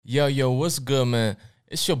Yo, what's good, man?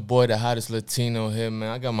 It's your boy, the hottest Latino here,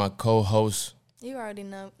 man. I got my co-host. You already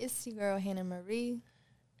know. It's your girl, Hannah Marie.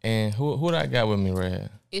 And who do I got with me right here?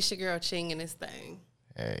 It's your girl, Ching, and this thing.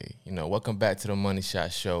 Hey, welcome back to the Money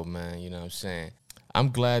Shot Show, man. You know what I'm saying? I'm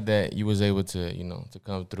glad that you was able to, to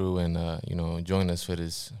come through and, join us for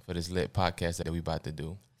this lit podcast that we about to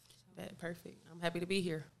do. Perfect. I'm happy to be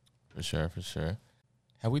here. For sure.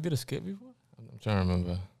 Have we did a skit before? I'm trying to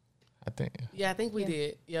remember. I think we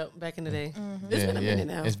did. Yep, back in the day. Mm-hmm. It's been a minute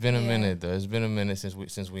now. It's been a minute though. It's been a minute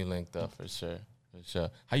since we linked up for sure.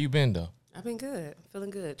 How you been though? I've been good. Feeling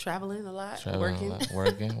good. Traveling a lot. Working. I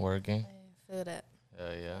feel that.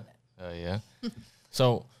 Yeah.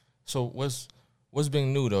 So what's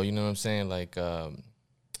been new though? You know what I'm saying? Like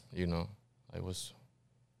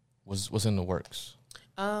what's in the works?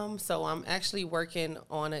 So I'm actually working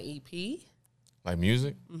on an EP. Like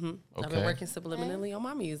music? Mm-hmm. Okay. I've been working subliminally on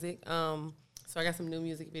my music. So I got some new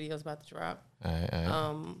music videos about to drop. All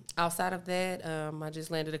right. Outside of that, I just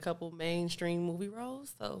landed a couple mainstream movie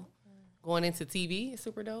roles. So going into TV is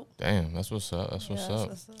super dope. Damn, that's what's up.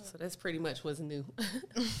 So that's pretty much what's new.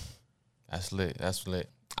 That's lit.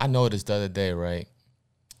 I noticed the other day, right?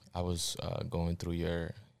 I was going through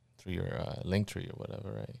your link tree or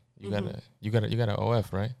whatever, right? You got an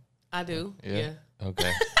OF, right? I do. Yeah.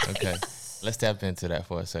 Okay. Let's tap into that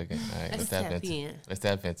for a second. All right, let's tap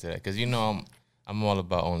into that because I'm all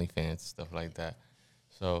about OnlyFans stuff like that.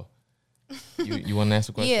 So you want to ask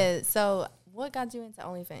a question? Yeah. So what got you into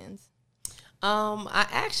OnlyFans? I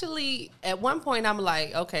actually at one point I'm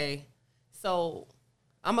like, okay, so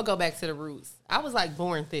I'm gonna go back to the roots. I was like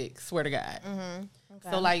born thick, swear to God. Mm-hmm. Okay.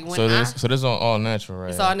 So like when so this is all natural, right?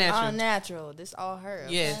 It's all natural. All natural. This all her.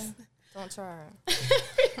 Okay? Yes. Don't try her.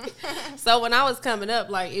 So when I was coming up,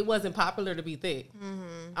 like it wasn't popular to be thick.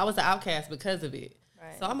 Mm-hmm. I was an outcast because of it.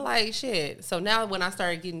 Right. So I'm like, shit. So now when I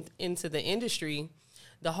started getting into the industry,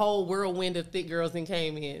 the whole whirlwind of thick girls then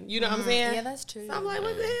came in. You know what I'm saying? Yeah, that's true. So I'm like,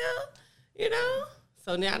 what the hell?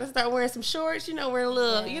 So now I start wearing some shorts, wearing a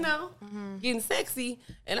little, getting sexy.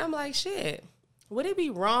 And I'm like, shit, would it be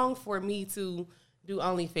wrong for me to do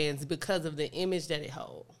OnlyFans because of the image that it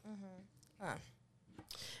holds? Mm-hmm. Huh.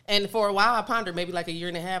 And for a while, I pondered, maybe like a year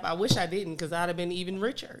and a half. I wish I didn't because I'd have been even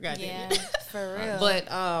richer. Yeah, for real. But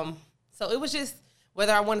so it was just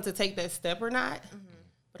whether I wanted to take that step or not. Mm-hmm.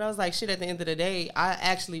 But I was like, shit, at the end of the day, I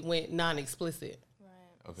actually went non-explicit.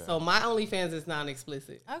 Right. Okay. So my OnlyFans is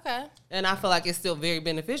non-explicit. Okay. And I feel like it's still very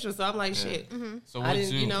beneficial. So I'm like, shit. Mm-hmm. So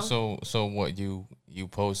what so what you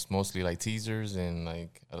post mostly like teasers and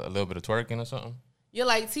like a little bit of twerking or something? Yeah,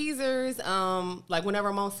 like teasers. Like whenever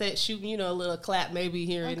I'm on set shooting, a little clap maybe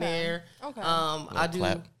here and there. Okay. I do.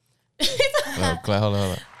 Clap. Clap. Hold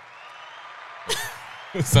on.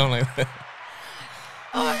 Something like that.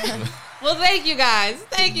 Well, thank you guys.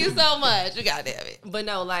 Thank you so much. You goddamn it. But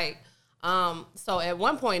no, like, so at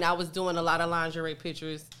one point I was doing a lot of lingerie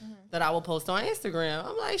pictures that I would post on Instagram.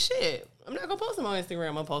 I'm like, shit, I'm not gonna post them on Instagram.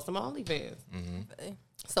 I'm gonna post them on OnlyFans. Mm-hmm.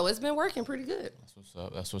 So it's been working pretty good.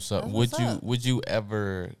 That's what's up. Would you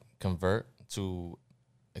ever convert to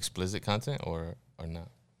explicit content or not?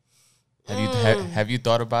 Have you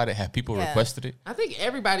thought about it? Have people requested it? I think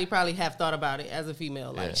everybody probably have thought about it as a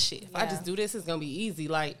female. Like, shit, if I just do this, it's gonna be easy.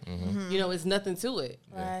 Like, it's nothing to it.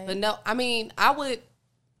 Right. But no, I mean,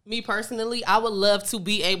 me personally, I would love to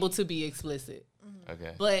be able to be explicit.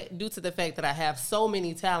 Okay. But due to the fact that I have so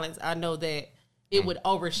many talents, I know that it would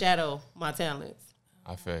overshadow my talents.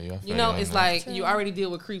 I feel you. It's like you already deal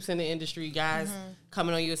with creeps in the industry, guys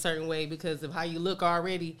coming on you a certain way because of how you look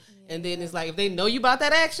already. Yeah. And then it's like, if they know you about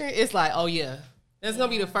that action, it's like, oh yeah, that's going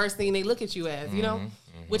to be the first thing they look at you as,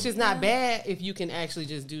 which is not bad if you can actually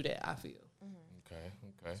just do that, I feel.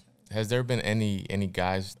 Okay. Has there been any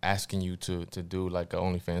guys asking you to do like an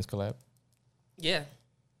OnlyFans collab? Yeah.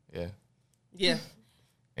 And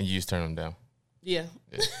you just turn them down? Yeah.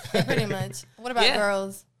 Pretty much. What about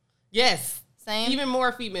girls? Yes. Same? Even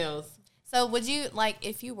more females. So would you, like,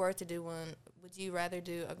 if you were to do one, would you rather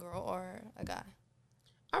do a girl or a guy?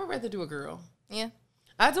 I would rather do a girl. Yeah.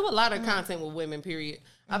 I do a lot of content with women, period.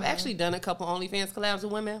 I've actually done a couple OnlyFans collabs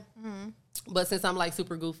with women. But since I'm, like,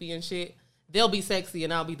 super goofy and shit, they'll be sexy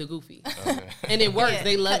and I'll be the goofy. Okay. And it works.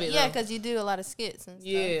 They love it. Yeah, because you do a lot of skits and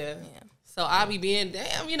stuff. Yeah. So I'll be being,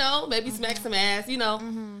 maybe smack some ass,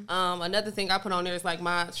 Another thing I put on there is, like,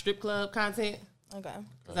 my strip club content. Okay.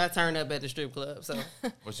 Because I turn up at the strip club, so.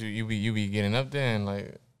 But you be getting up there and,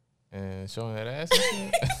 like, showing that ass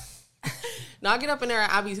and shit? No, I get up in there,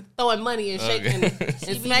 I be throwing money and shaking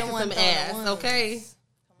and smacking some ass, okay?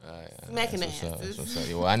 Smacking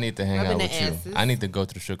asses. Well, I need to hang out with you. I need to go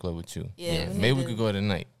to the strip club with you. Yeah. Maybe we could go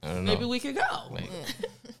tonight. I don't know. Maybe we could go.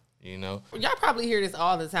 know. Y'all probably hear this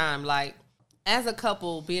all the time. Like, as a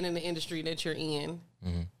couple, being in the industry that you're in,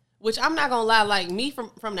 which I'm not gonna lie, like me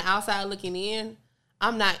from the outside looking in,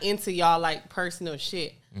 I'm not into y'all like personal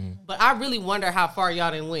shit. But I really wonder how far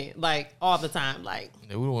y'all done went, like all the time. Like,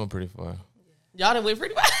 yeah, we went pretty far. Y'all done went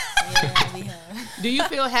pretty far. Yeah, we have. Do you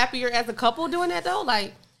feel happier as a couple doing that though?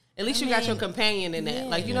 Like, at least you got your companion in that. Yeah.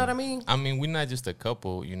 Like, you know what I mean? I mean, we're not just a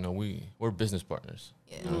couple. You know, we're business partners.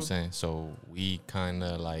 Yeah. You know what I'm saying? So we kind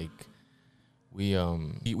of like we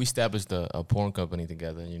established a porn company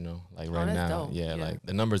together. You know, like right that's now, dope. yeah, Yeah. like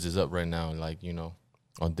the numbers is up right now. Like, you know,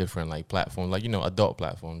 on different like platforms, like, you know, adult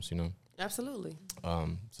platforms. You know. Absolutely.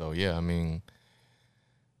 So yeah, I mean,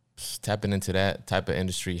 tapping into that type of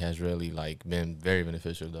industry has really like been very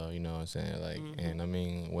beneficial though, you know what I'm saying? Like, and I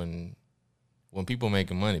mean, when people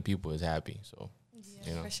making money, people is happy. So,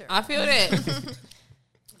 you know, For sure. I feel that.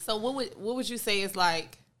 So what would you say is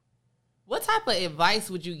like, what type of advice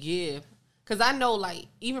would you give? Because I know, like,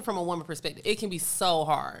 even from a woman perspective, it can be so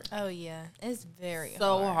hard. Oh yeah, it's very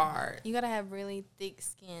So hard. You gotta have really thick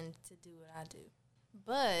skin to do what I do.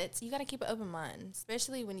 But you got to keep an open mind,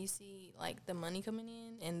 especially when you see, like, the money coming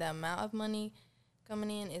in and the amount of money coming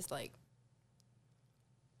in is, like,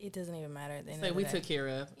 it doesn't even matter at the end of the we day. took care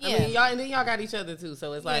of. Yeah. I mean, y'all, and then y'all got each other, too.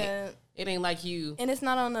 So it's like, Yeah. it ain't like you. And it's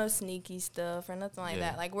not on no sneaky stuff or nothing like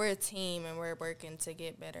Yeah. that. Like, we're a team and we're working to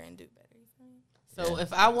get better and do better. You feel me? So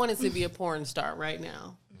if I wanted to be a porn star right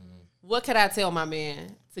now, what could I tell my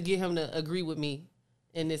man to get him to agree with me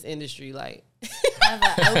in this industry? Like, Have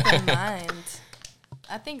an open mind.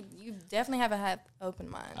 I think you definitely have an open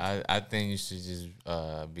mind. I think you should just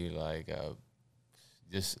be like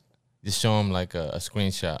just show them like a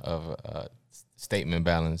screenshot of a statement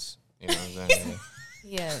balance. You know what I'm saying?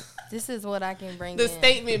 Yeah, this is what I can bring the in.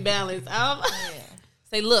 statement balance. Yeah.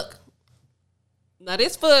 Say, look, now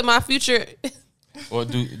this for my future. Well,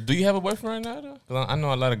 do you have a boyfriend right now though? 'Cause I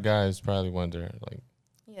know a lot of guys probably wonder like.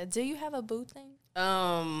 Yeah, do you have a boo thing?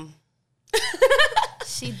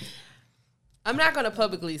 She. I'm not gonna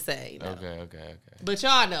publicly say. No. Okay. But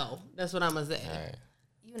y'all know. That's what I'm gonna say. All right.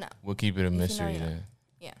 You know. We'll keep it a mystery you know. then.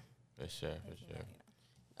 Yeah. For sure.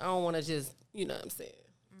 I don't want to just, you know what I'm saying.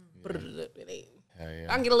 It ain't. Hell I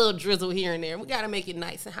yeah. can get a little drizzle here and there. We gotta make it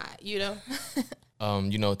nice and hot, you know.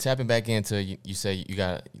 You know, tapping back into you say you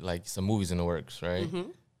got like some movies in the works, right?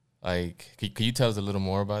 Like, could you tell us a little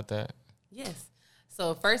more about that? Yes.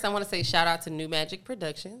 So first, I want to say shout out to New Magic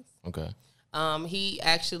Productions. Okay. He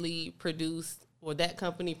actually produced, or that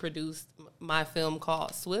company produced my film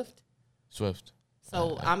called Swift.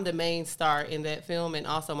 So I'm the main star in that film, and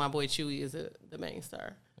also my boy Chewy is the main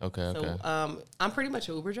star. Okay. So I'm pretty much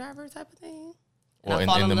an Uber driver type of thing. And Well, I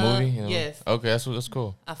fall in the love, movie? Yes. Okay, that's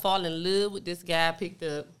cool. I fall in love with this guy I picked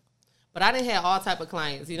up. But I didn't have all type of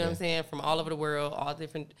clients, you know what I'm saying, from all over the world, all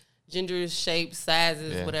different genders, shapes,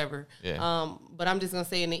 sizes, whatever. Yeah. But I'm just going to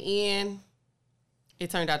say in the end,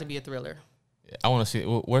 it turned out to be a thriller. I want to see.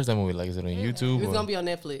 Where's that movie? Like, is it on YouTube? It's or- going to be on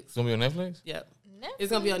Netflix. It's gonna be on Netflix. Yep. It's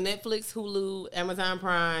going to be on Netflix, Hulu, Amazon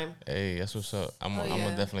Prime. Hey, that's what's up. I'm yeah.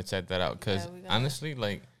 gonna definitely check that out because Yeah, we gonna- honestly,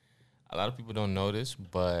 like, a lot of people don't know this,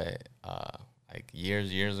 but like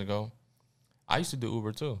years ago, I used to do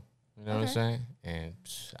Uber too. You know what I'm saying? And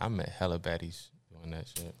I met hella baddies doing that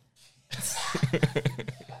shit.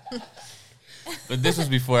 But this was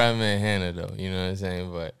before I met Hannah, though. You know what I'm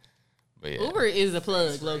saying? But yeah. Uber is a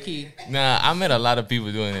plug, low key. Nah, I met a lot of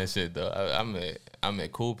people doing that shit though. I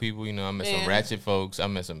met cool people. You know, I met some Man. ratchet folks. I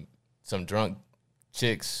met some drunk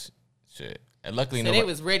chicks. Shit. And luckily, So they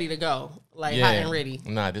was ready to go, like hot and ready.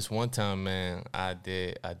 Nah, this one time, man, I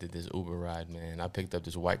did this Uber ride, man. I picked up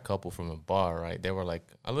this white couple from a bar, right? They were like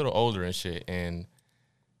a little older and shit, and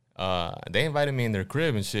they invited me in their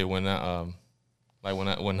crib and shit when I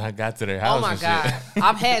got to their house. Oh my and God. shit.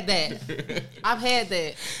 I've had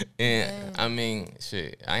that. And I mean,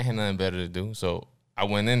 shit, I ain't had nothing better to do, so I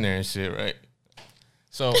went in there and shit, right?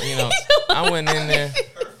 So, you know, I went in there.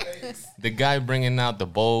 The guy bringing out the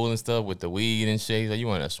bowl and stuff with the weed and shit. He's like, you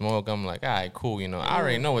want to smoke? I'm like, all right, cool. You know, I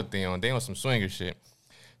already know what they on. They on some swinger shit.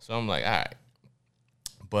 So I'm like, all right.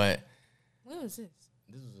 But When was this?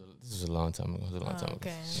 this was a long time ago. It was a long time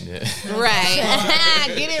okay. ago. Yeah. Right.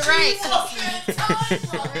 Get it right.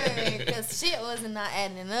 Because shit wasn't not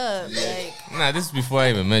adding up. Like, Nah, this is before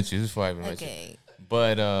I even met you. okay.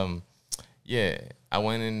 But yeah, I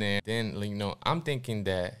went in there. Then, you know, I'm thinking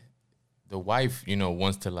that the wife, you know,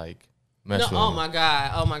 wants to like mess No, with oh him. my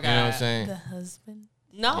God. Oh my God. You know what I'm saying? The husband.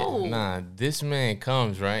 No. Yeah, nah, this man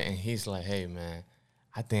comes, right? And he's like, hey, man,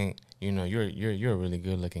 I think, you know, you're a really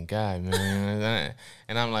good looking guy, man. You know what I'm saying?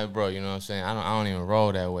 And I'm like, bro, you know what I'm saying? I don't even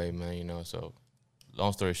roll that way, man, you know. So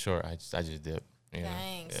long story short, I just dipped. You know?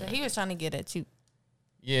 Dang. Yeah. So he was trying to get at you.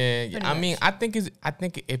 Yeah, Pretty I mean, much. I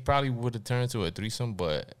think it probably would have turned to a threesome,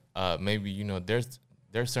 but maybe there's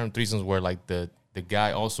certain threesomes where like the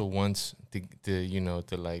guy also wants to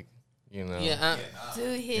like Yeah. Do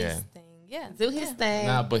his Yeah. thing. Yeah. Do his thing.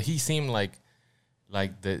 Nah, but he seemed like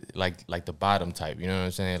the bottom type. You know what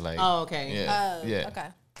I'm saying? Like, Oh, okay. yeah, yeah. Okay.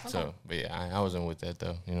 So, but yeah, I wasn't with that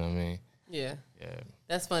though. You know what I mean? Yeah. Yeah,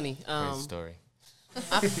 That's funny. great story.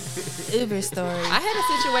 Uber story. I had a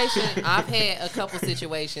situation. I've had a couple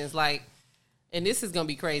situations like, and this is gonna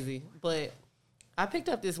be crazy, but I picked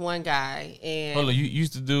up this one guy and Hold on, you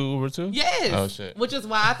used to do Uber too? yes, Oh shit. which is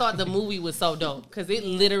why I thought the movie was so dope because it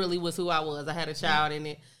literally was who I was. I had a child in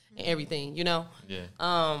it and everything, Yeah.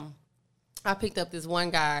 I picked up this one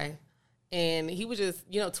guy and he was just,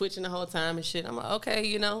 twitching the whole time and shit. I'm like,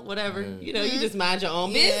 okay, whatever. Yeah. You just mind your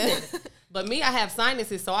own business. But me, I have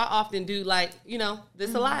sinuses, so I often do like,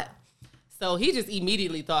 this a lot. So he just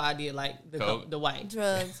immediately thought I did like the white.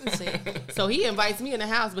 Drugs and shit. So he invites me in the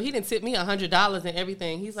house, but he didn't tip me $100 and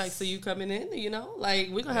everything. He's like, so you coming in, like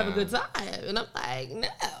we're gonna have a good time. And I'm like, no.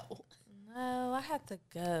 No, I had to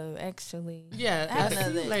go actually. Yeah, I had I'll see you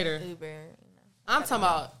another later. Uber. I'm talking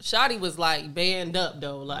about Shotty was like band up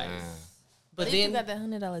though, like But but then you then got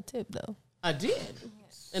that $100 tip though. I did.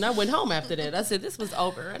 And I went home after that. I said, this was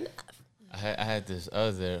over enough. I had this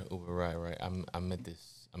other Uber ride, right? I met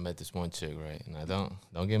this one chick, right? And I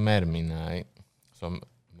don't get mad at me now, right? So I met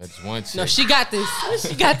this one chick. No, she got this.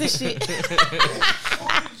 She got this shit.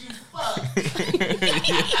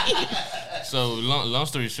 So long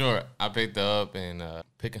story short, I picked her up and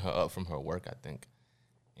picking her up from her work, I think,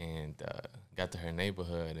 and got to her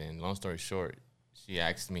neighborhood. And long story short, she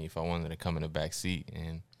asked me if I wanted to come in the back seat,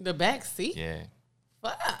 and The back seat? yeah,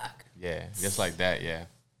 Fuck. yeah, just like that, yeah,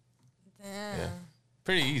 Damn. yeah,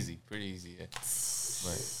 pretty easy, yeah. But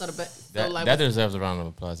So the back, that deserves a round of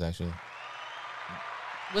applause, actually.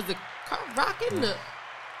 was the car rocking?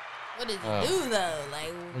 What did you do though?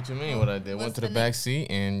 Like, What you mean? What I did? Went what's to the the back seat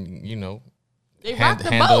and They rocked the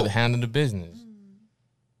boat. handled the business.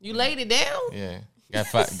 You laid it down? Yeah,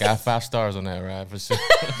 got 5 stars on that ride for sure.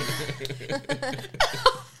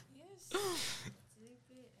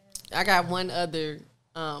 I got one other.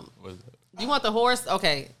 What's up? You want the horse?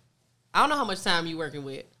 Okay. I don't know how much time you working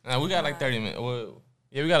with. We got like 30 minutes. Well,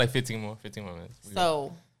 yeah, we got like 15 more minutes.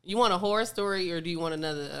 So you want a horror story or do you want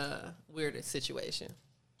another weird situation?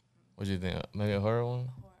 What you think? Maybe a horror one?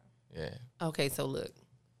 Yeah. Okay, so look.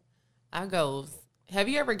 I goes. Have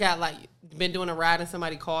you ever got like been doing a ride and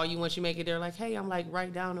somebody call you once you make it there like, hey, I'm like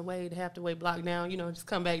right down the way, the half the way block down, just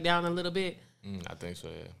come back down a little bit. I think so,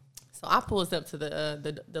 yeah. So I pulls up to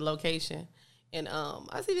the location and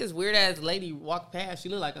I see this weird ass lady walk past. She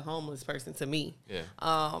looked like a homeless person to me. Yeah.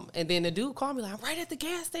 And then the dude called me like, I'm right at the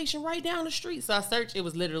gas station, right down the street. So I searched. It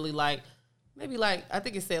was literally like maybe like I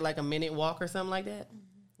think it said like a minute walk or something like that.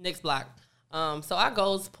 Next block. So I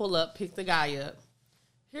goes, pull up, pick the guy up.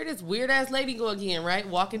 Here this weird ass lady go again, right?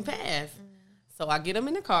 Walking past. So I get him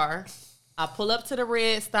in the car. I pull up to the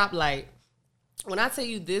red stoplight. When I tell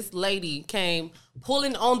you this lady came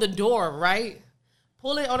pulling on the door, right?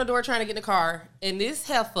 Pulling on the door trying to get in the car. And this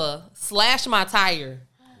heifer slashed my tire.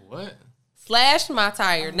 What? Slashed my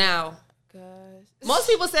tire. Now, gosh. most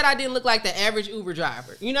people said I didn't look like the average Uber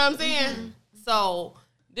driver. You know what I'm saying? So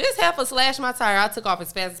this heifer slashed my tire. I took off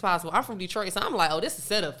as fast as possible. I'm from Detroit, so I'm like, oh, this is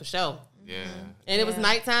set up for sure. Yeah. And it was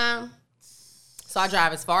nighttime. So I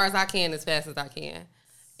drive as far as I can, as fast as I can.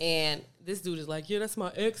 And this dude is like, yeah, that's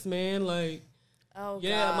my ex, man. Like, Oh,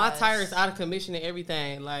 yeah, my tire is out of commission and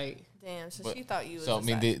everything. Like, Damn, so But- she thought you was So, I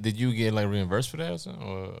mean, did you get like reimbursed for that or something?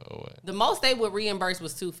 Or what? the most they would reimburse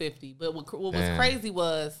was $250. But what was Damn. crazy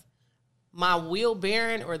was my wheel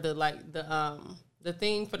bearing or the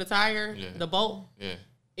thing for the tire, Yeah. the bolt, Yeah.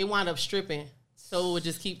 it wound up stripping. So it would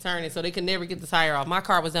just keep turning. So they could never get the tire off. My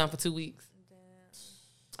car was down for 2 weeks.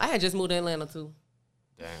 I had just moved to Atlanta too.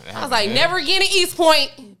 Damn. I was like, never again in East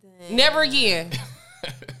Point. Never again.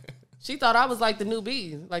 She thought I was like the new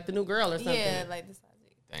bee, like the new girl or something. Yeah, like this.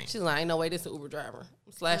 Dang. She's like, ain't no way this an Uber driver.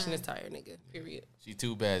 I'm slashing this tire, nigga. Period. She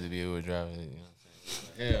too bad to be a Uber driver. You know what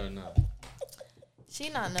I'm saying? Hell no. She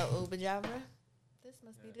not no Uber driver. This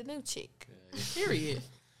must be the new chick. Period.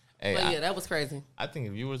 Hey, But yeah, that was crazy. I think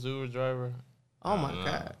if you was an Uber driver, Oh I my don't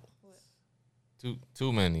know. God.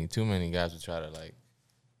 too many guys would try to like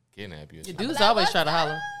kidnap you. Or The something. dudes always try to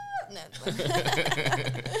holler. No.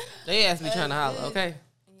 They asked me trying to holler, okay?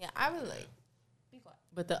 Yeah, I was like, be quiet.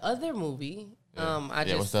 But the other movie, Yeah. I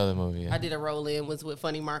Yeah, what's the other movie? Yeah. I did a roll in was with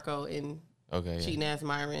Funny Marco and Okay. Yeah. Cheating Ass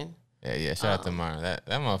Myron. Yeah. Shout out to Myron. That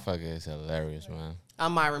motherfucker is hilarious, man.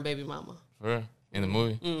 I'm Myron baby mama. For real? In the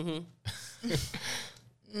movie? Mm-hmm.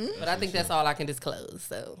 But I think that's all I can disclose,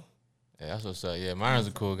 so. Yeah, that's what's up. Yeah, Myron's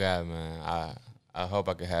a cool guy, man. I hope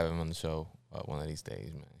I could have him on the show one of these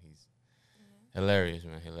days, man. He's hilarious,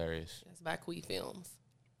 man. Hilarious. That's by Quee Films.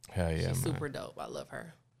 Hell yeah, She's man. super dope. I love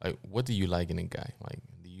her. Like, what do you like in a guy? Like,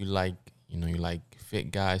 do you like, you like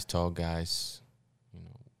fit guys, tall guys,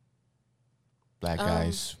 black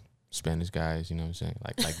guys, Spanish guys, you know what I'm saying?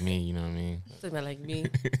 Like me, you know what I mean? Something like me.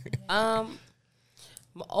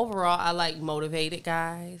 Overall, I like motivated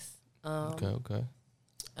guys. Okay.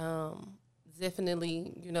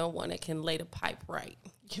 Definitely, one that can lay the pipe right.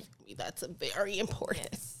 That's a very important.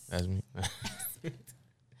 Yes. That's me.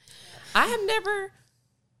 I have never,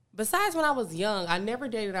 besides when I was young, I never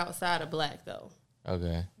dated outside of black though.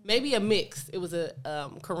 Okay. Maybe a mix. It was a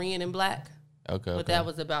Korean and black. Okay. But that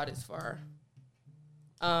was about as far.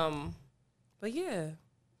 But yeah,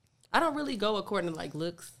 I don't really go according to like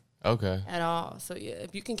looks. Okay. At all. So yeah,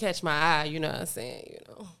 if you can catch my eye, you know what I'm saying,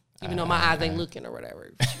 even though my eyes ain't looking or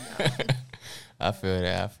whatever. I feel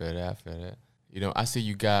that. I see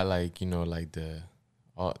you got like, like the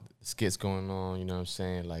all skits going on, you know what I'm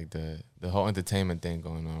saying? Like the whole entertainment thing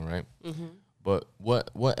going on, right? Mm-hmm. But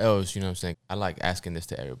what else, you know what I'm saying? I like asking this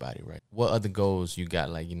to everybody, right? What other goals you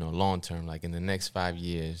got, like, long term, like in the next 5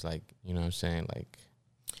 years, like, you know what I'm saying? Like,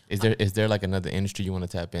 is there like another industry you want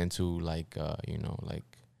to tap into, like, like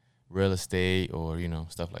real estate or,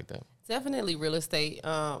 stuff like that? Definitely real estate,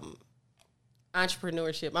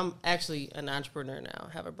 entrepreneurship. I'm actually an entrepreneur now.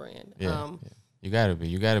 I have a brand. Yeah. You gotta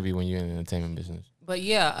be when you're in the entertainment business. But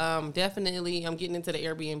yeah, definitely I'm getting into the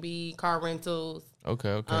Airbnb, car rentals.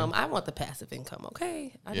 Okay. I want the passive income,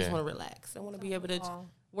 okay? I just want to relax. I want to be able to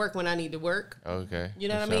work when I need to work. Okay. You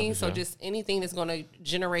know what I mean? So just anything that's going to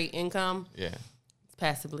generate income. Yeah.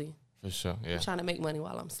 Passively. For sure, yeah. I'm trying to make money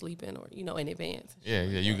while I'm sleeping or, in advance. Yeah,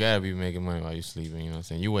 you got to be making money while you're sleeping, you know what I'm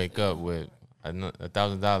saying? You wake up with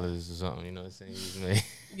 $1,000 or something, you know what I'm saying?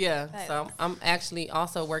 Yeah, so I'm actually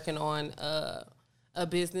also working on a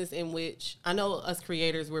business in which I know us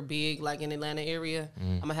creators were big, like in Atlanta area.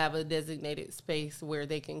 I'm going to have a designated space where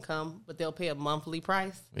they can come, but they'll pay a monthly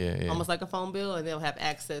price. Yeah. Almost like a phone bill, and they'll have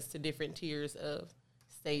access to different tiers of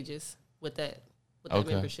stages with that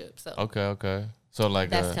membership. So Okay. So like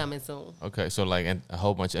that's coming soon. Okay, so like a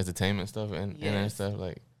whole bunch of entertainment stuff and stuff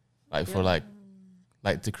like for like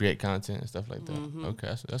to create content and stuff like that. Mm-hmm.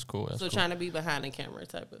 Okay, that's cool. That's so cool. Trying to be behind the camera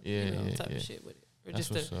type of of shit with it, or that's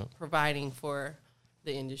just providing for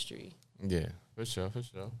the industry. Yeah, for sure.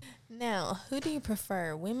 Now, who do you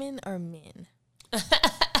prefer, women or men?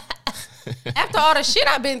 After all the shit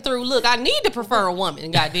I've been through, look, I need to prefer a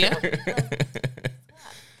woman. Goddamn.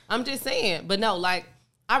 I'm just saying, but no, like.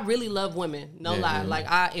 I really love women. No lie. Yeah. Like,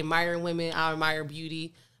 I admire women. I admire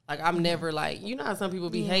beauty. Like, I'm never like, how some people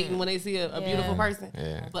be hating when they see a beautiful person?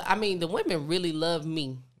 Yeah. But, I mean, the women really love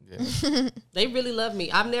me. Yeah. They really love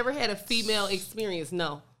me. I've never had a female experience,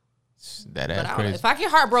 no. That's crazy. If I get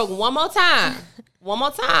heartbroken one more time,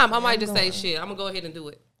 I might just say, shit, I'm going to go ahead and do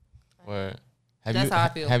it. Well, that's how I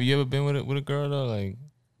feel. Have you ever been with a girl, though?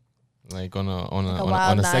 Like on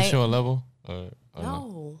a sexual level? Or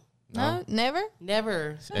no. No, never?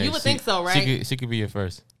 Never. Hey, you would think so, right? She could be your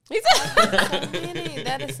first.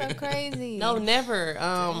 That is so crazy. No, never.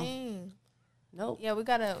 Dang. Nope. Yeah, we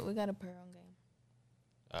gotta put her on game.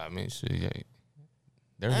 I mean, shit, yeah.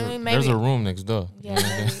 There's a room next door. Yeah,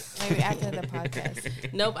 maybe after the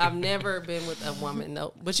podcast. Nope, I've never been with a woman.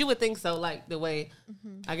 Nope. But you would think so, like the way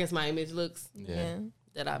I guess my image looks. Yeah.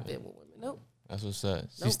 That I've been with women. Nope. That's what's up.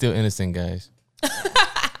 She's still innocent, guys. You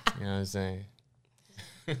know what I'm saying?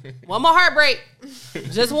 One more heartbreak.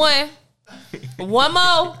 Just one. One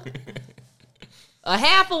more. A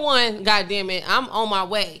half of one. God damn it. I'm on my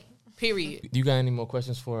way. Period. You got any more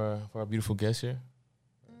questions for our beautiful guest here?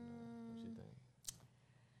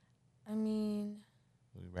 I mean,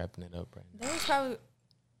 we're wrapping it up right now. That was probably.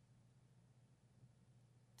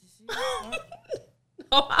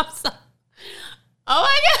 Oh, I'm sorry. Oh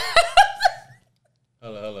my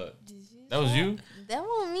God. Hold up. That was you? That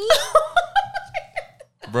wasn't me.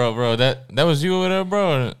 Bro, that was you over there,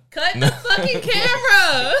 bro. Cut the fucking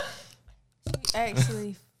camera.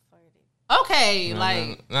 Actually farted. Okay,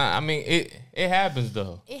 I mean, it happens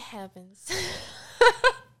though. It happens.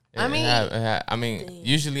 I mean,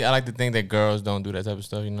 usually I like to think that girls don't do that type of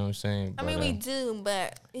stuff. You know what I'm saying? But, we do,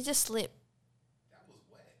 but it just slipped. That was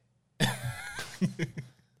wet.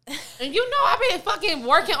 And I've been fucking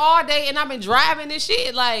working all day and I've been driving this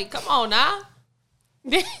shit. Like, come on now.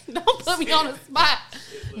 Don't put me on the spot.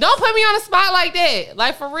 Don't put me on the spot like that.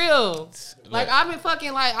 Like, for real. Like, I've been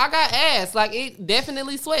fucking, like, I got ass. Like, it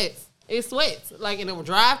definitely sweats. It sweats. Like, and it will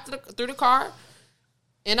drive through the car.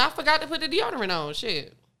 And I forgot to put the deodorant on.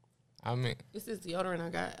 Shit. I mean, This is deodorant I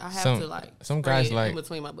got. I have to like some spray guys it like in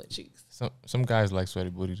between my butt cheeks. some guys like sweaty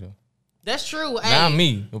booty though. That's true. Not Hey,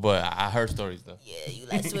 me, but I heard stories though. Yeah, you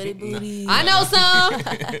like sweaty booty. I know some.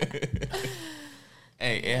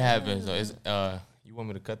 Hey, it happens though. It's you want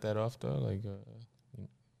me to cut that off though? Like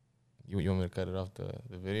you want me to cut it off the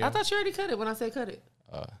video? I thought you already cut it when I said cut it.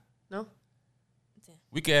 No.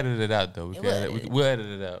 We can edit it out though. We'll edit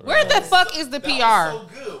it out. Right? Where the fuck is the PR? That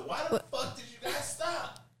was so good. Why the fuck did you guys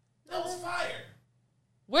stop? That was fire.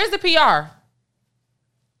 Where's the PR?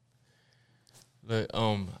 Look,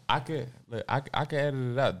 I could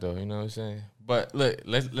edit it out though. You know what I'm saying? But look,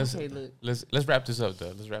 let's wrap this up though.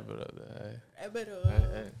 Let's wrap it up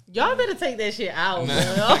though. Y'all better take that shit out, bro.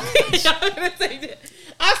 Y'all better take that.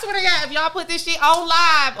 I swear to God, if y'all put this shit on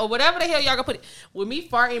live or whatever the hell y'all gonna put it with me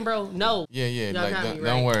farting, bro. No. Yeah. Y'all Like got me, don't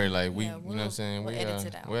right? worry. Like we, Yeah, you know what I'm saying? we'll edit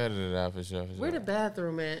it out. We'll edit it out for sure. Where the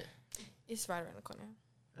bathroom at? It's right around the corner.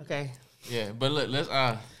 Okay. Yeah, but look, let's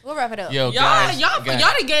We'll wrap it up. yo Y'all guys,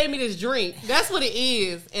 done gave me this drink. That's what it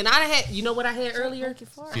is. And I had, you know what I had earlier?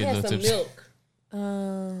 I Yeah, had no some tips. milk.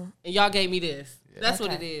 And y'all gave me this. That's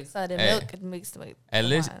what it is. So the Hey. milk mixed with At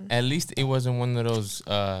wine. least it wasn't one of those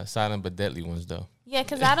silent but deadly ones though. Yeah,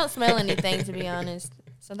 because I don't smell anything, to be honest.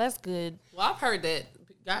 So that's good. Well, I've heard that.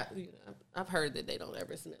 I've heard that they don't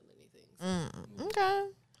ever smell anything. Okay.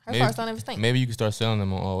 Her farts don't ever stink. Maybe you can start selling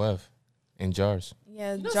them on OF in jars.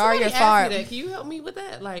 Yeah, You know, jar your somebody asked me fart. that. Can you help me with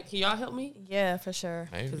that? Like, can y'all help me? Yeah, for sure.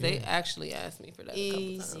 Maybe. Because they actually asked me for that a couple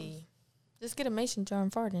times. Easy. Just get a mason jar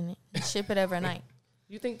and fart in it. And ship it overnight.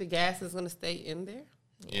 You think the gas is going to stay in there?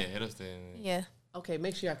 Yeah, it'll stay in there. Yeah. Okay,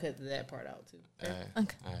 make sure I cut that part out, too. Okay?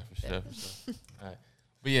 Okay. All right, for sure. All right.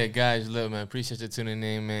 But yeah, guys, look, man, appreciate you tuning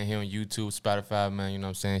in, man, here on YouTube, Spotify, man. You know what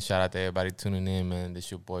I'm saying? Shout out to everybody tuning in, man.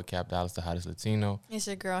 This your boy, Cap Dollaz, the hottest Latino. It's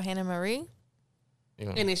your girl, Hannah Marie. You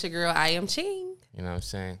know, And it's your girl, IAMCHYNG. you know what I'm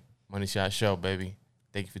saying? Money Shot Show, baby.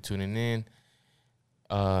 Thank you for tuning in.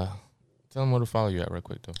 Tell them where to follow you at real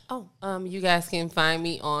quick, though. You guys can find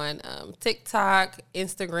me on TikTok,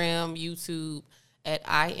 Instagram, YouTube at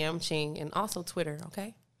IAMCHYNG, and also Twitter,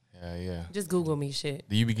 okay? Yeah. Just Google me, shit.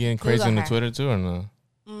 Do you be getting crazy on the her. Twitter, too, or no?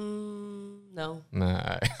 No. Nah, all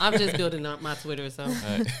right. I'm just building up my Twitter, so All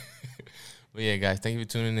right. But yeah, guys, thank you for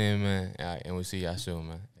tuning in, man. All right, and we'll see y'all soon,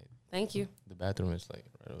 man. thank you. The bathroom is like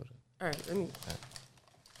right over there. All right, let me... All right.